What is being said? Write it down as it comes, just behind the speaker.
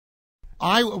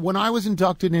When I was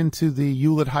inducted into the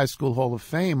Hewlett High School Hall of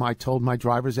Fame, I told my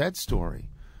driver's ed story.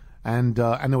 And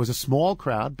there was a small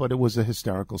crowd, but it was a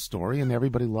hysterical story, and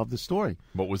everybody loved the story.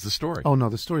 What was the story? Oh, no,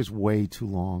 the story's way too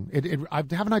long.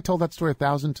 Haven't I told that story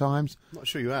 1,000 times? I'm not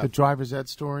sure you have. The driver's ed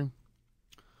story?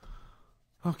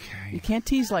 Okay. You can't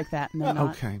tease like that. No,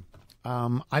 not. Okay.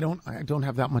 I don't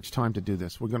have that much time to do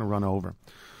this. We're going to run over.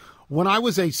 When I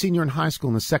was a senior in high school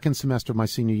in the second semester of my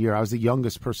senior year, I was the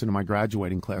youngest person in my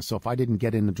graduating class. So if I didn't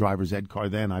get in the driver's ed car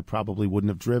then, I probably wouldn't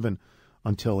have driven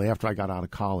until after I got out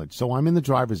of college. So I'm in the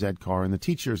driver's ed car, and the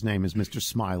teacher's name is Mr.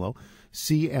 Smilo,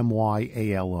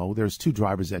 Cmyalo. There's two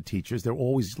driver's ed teachers. They're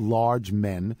always large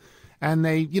men, and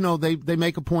they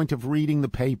make a point of reading the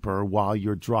paper while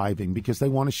you're driving because they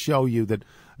want to show you that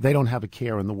they don't have a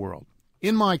care in the world.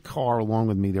 In my car, along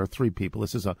with me, there are three people.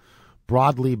 This is a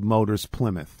Broadleaf Motors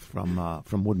Plymouth from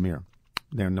Woodmere.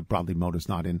 They're in the Broadleaf Motors,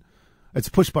 it's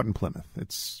push-button Plymouth.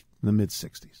 It's in the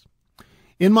mid-'60s.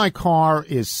 In my car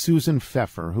is Susan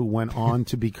Pfeffer, who went on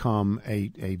to become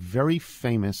a very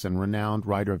famous and renowned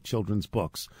writer of children's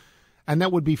books. And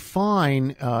that would be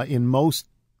fine in most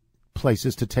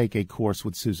places to take a course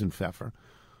with Susan Pfeffer.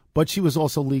 But she was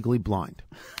also legally blind.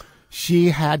 She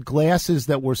had glasses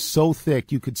that were so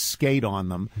thick you could skate on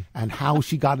them, and how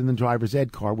she got in the driver's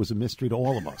ed car was a mystery to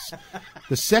all of us.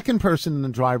 The second person in the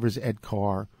driver's ed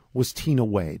car was Tina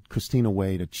Wade, Christina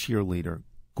Wade, a cheerleader,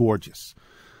 gorgeous.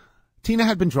 Tina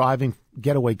had been driving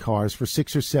getaway cars for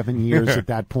 6 or 7 years at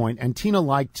that point, and Tina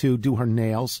liked to do her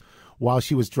nails while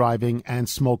she was driving and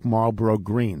smoke Marlboro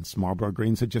Greens. Marlboro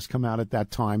Greens had just come out at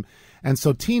that time. And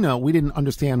so Tina, we didn't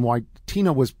understand why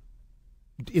Tina was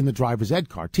in the driver's ed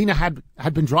car. Tina had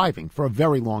been driving for a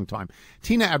very long time.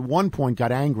 Tina at one point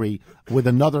got angry with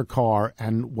another car,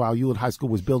 and while Hewlett High School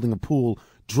was building a pool,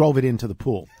 drove it into the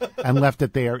pool and left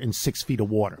it there in 6 feet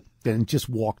of water, then just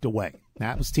walked away.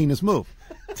 That was Tina's move.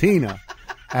 Tina,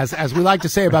 as we like to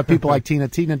say about people like Tina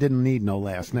didn't need no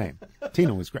last name.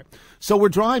 Tina was great. So we're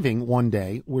driving one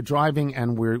day. We're driving,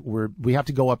 and we have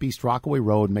to go up East Rockaway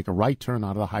Road, make a right turn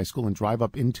out of the high school, and drive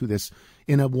up into this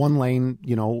in a one-lane,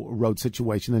 road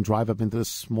situation, and drive up into this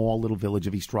small little village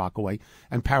of East Rockaway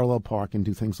and parallel park and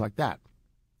do things like that.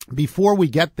 Before we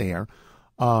get there,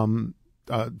 Susan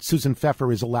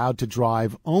Pfeffer is allowed to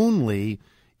drive only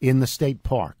in the state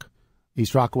park.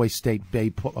 East Rockaway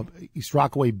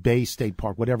Bay State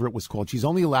Park, whatever it was called. She's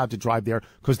only allowed to drive there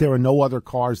because there are no other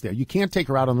cars there. You can't take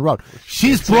her out on the road.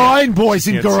 She's blind, boys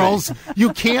and girls.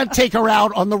 You can't take her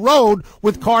out on the road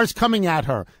with cars coming at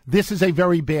her. This is a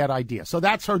very bad idea. So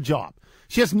that's her job.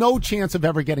 She has no chance of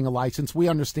ever getting a license. We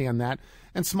understand that.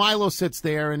 And Smilo sits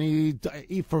there, and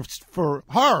he for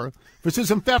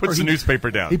Susan Pfeffer, puts the newspaper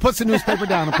down. He puts the newspaper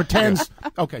down and pretends.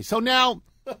 Okay, so now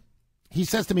he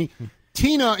says to me,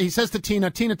 Tina,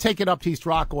 take it up to East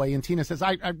Rockaway. And Tina says,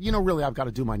 really, I've got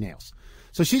to do my nails.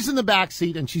 So she's in the back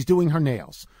seat, and she's doing her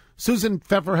nails. Susan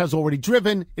Pfeffer has already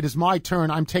driven. It is my turn.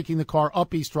 I'm taking the car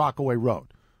up East Rockaway Road.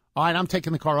 All right, I'm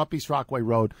taking the car up East Rockaway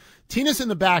Road. Tina's in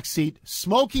the back seat,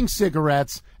 smoking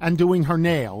cigarettes and doing her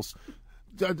nails.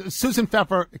 Susan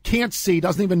Pfeffer can't see,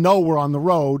 doesn't even know we're on the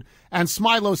road. And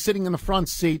Smilo's sitting in the front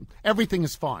seat. Everything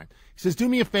is fine. He says, do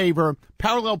me a favor,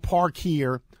 parallel park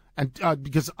here. And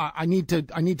because I need to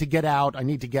get out, I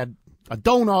need to get a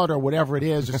donut or whatever it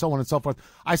is, or so on and so forth.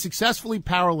 I successfully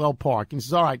parallel park. And he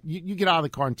says, all right, you get out of the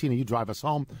car, and Tina, you drive us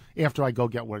home after I go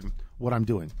get what I'm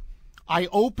doing. I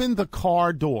open the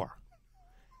car door.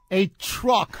 A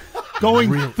truck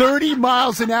going 30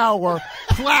 miles an hour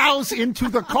plows into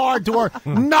the car door,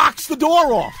 knocks the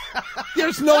door off.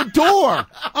 There's no door.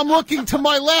 I'm looking to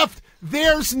my left.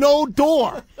 There's no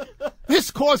door.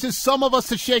 This causes some of us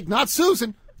to shake, not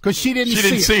Susan. Because she didn't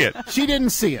see it. She didn't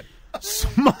see it.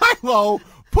 Smilo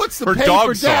puts the paper dog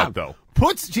down. Saw it, though.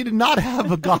 She did not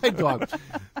have a guide dog.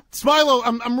 Smilo,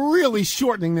 I'm really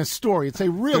shortening this story. It's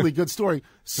a really good story.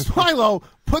 Smilo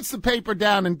puts the paper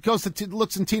down and goes to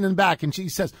looks in Tina in the back, and she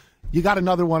says, "You got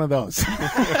another one of those."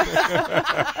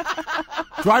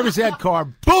 Driver's ed car,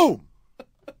 boom.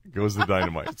 Goes the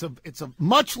dynamite. It's a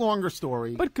much longer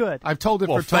story, but good. I've told it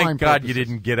for time thank God purposes. you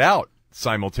didn't get out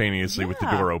simultaneously with the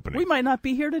door opening. We might not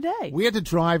be here today. We had to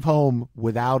drive home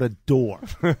without a door.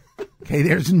 Okay,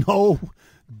 there's no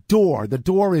door. The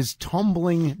door is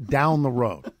tumbling down the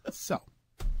road. So,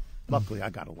 luckily, I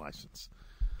got a license.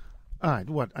 All right,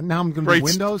 what? Now I'm going to do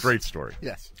windows? Great story.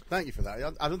 Yes, thank you for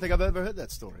that. I don't think I've ever heard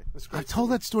that story. I've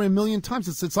told that story a million times.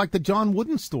 It's like the John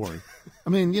Wooden story. I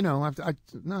mean,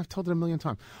 I've told it a million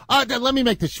times. Let me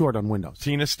make this short on windows.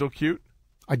 Tina's still cute?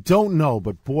 I don't know,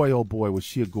 but boy, oh boy, was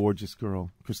she a gorgeous girl.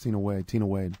 Tina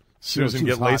Wade. Susan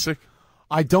get LASIK?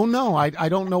 I don't know. I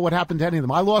don't know what happened to any of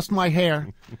them. I lost my hair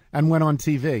and went on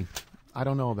TV. I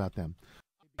don't know about them.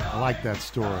 I like that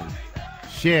story.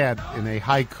 Shared in a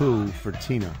haiku for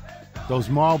Tina. Those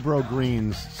Marlboro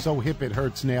greens, so hip it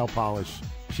hurts nail polish.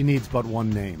 She needs but one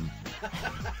name.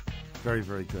 Very,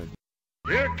 very good.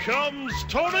 Here comes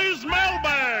Tony's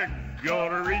mailbag.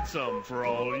 Gonna read some for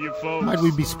all you folks. Might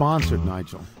we be sponsored,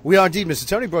 Nigel? We are indeed, Mr.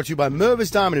 Tony, brought to you by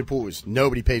Mervis Diamond Importers.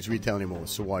 Nobody pays retail anymore,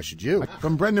 so why should you?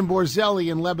 From Brendan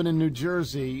Borzelli in Lebanon, New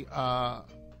Jersey.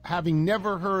 Having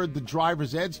never heard the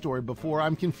driver's ed story before,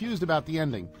 I'm confused about the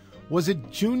ending. Was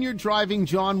it Junior driving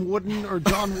John Wooden or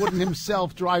John Wooden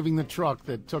himself driving the truck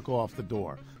that took off the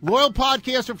door? Loyal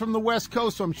podcaster from the West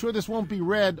Coast, so I'm sure this won't be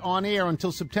read on air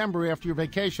until September after your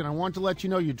vacation. I want to let you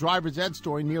know your driver's ed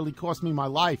story nearly cost me my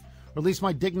life, or at least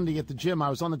my dignity at the gym. I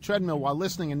was on the treadmill while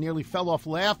listening and nearly fell off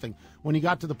laughing when he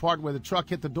got to the part where the truck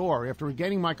hit the door. After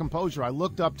regaining my composure, I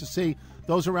looked up to see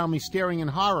those around me staring in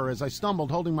horror as I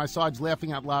stumbled, holding my sides,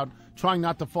 laughing out loud, trying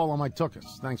not to fall on my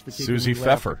tuchus. Thanks for keeping Susie me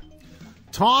laughing. Pfeffer.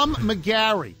 Tom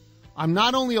McGarry. I'm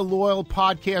not only a loyal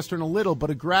podcaster and a little, but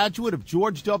a graduate of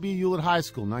George W. Hewlett High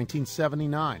School,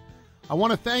 1979. I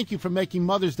want to thank you for making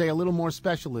Mother's Day a little more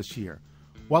special this year.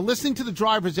 While listening to the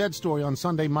driver's ed story on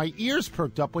Sunday, my ears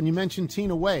perked up when you mentioned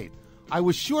Tina Wade. I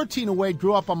was sure Tina Wade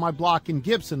grew up on my block in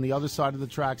Gibson, the other side of the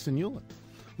tracks in Hewlett.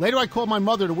 Later, I called my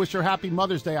mother to wish her happy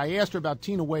Mother's Day. I asked her about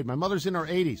Tina Wade. My mother's in her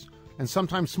 80s, and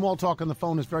sometimes small talk on the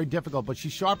phone is very difficult, but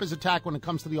she's sharp as a tack when it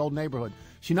comes to the old neighborhood.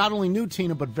 She not only knew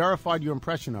Tina, but verified your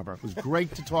impression of her. It was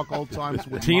great to talk old times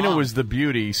with Tina Mom. was the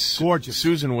beauty. Gorgeous.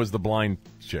 Susan was the blind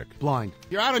chick. Blind.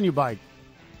 You're out on your bike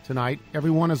tonight.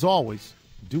 Everyone, as always,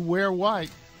 do wear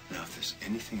white. Now, if there's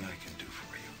anything I can do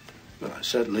for you, well, I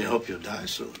certainly hope you'll die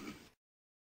soon.